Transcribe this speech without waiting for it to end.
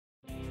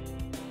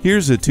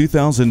Here's a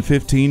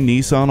 2015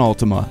 Nissan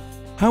Altima.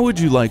 How would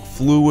you like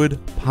fluid,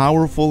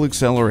 powerful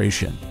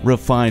acceleration,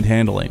 refined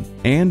handling,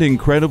 and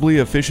incredibly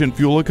efficient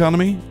fuel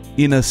economy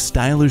in a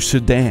stylish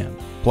sedan?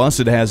 Plus,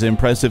 it has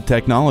impressive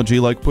technology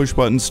like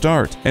push-button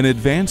start, an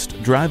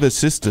advanced drive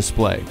assist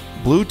display,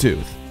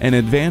 Bluetooth, an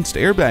advanced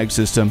airbag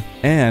system,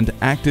 and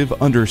active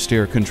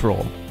understeer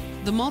control.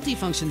 The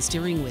multifunction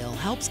steering wheel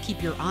helps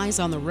keep your eyes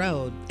on the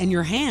road and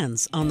your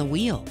hands on the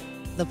wheel.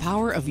 The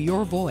power of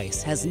your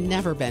voice has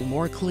never been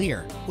more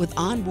clear with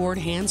onboard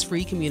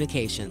hands-free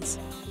communications.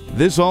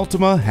 This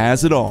Altima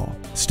has it all.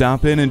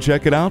 Stop in and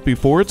check it out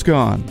before it's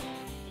gone.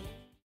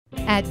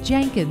 At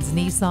Jenkins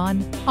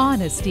Nissan,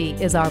 honesty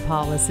is our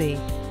policy.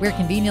 We're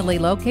conveniently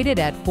located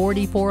at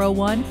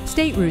 4401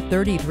 State Route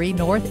 33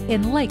 North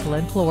in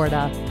Lakeland,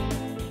 Florida.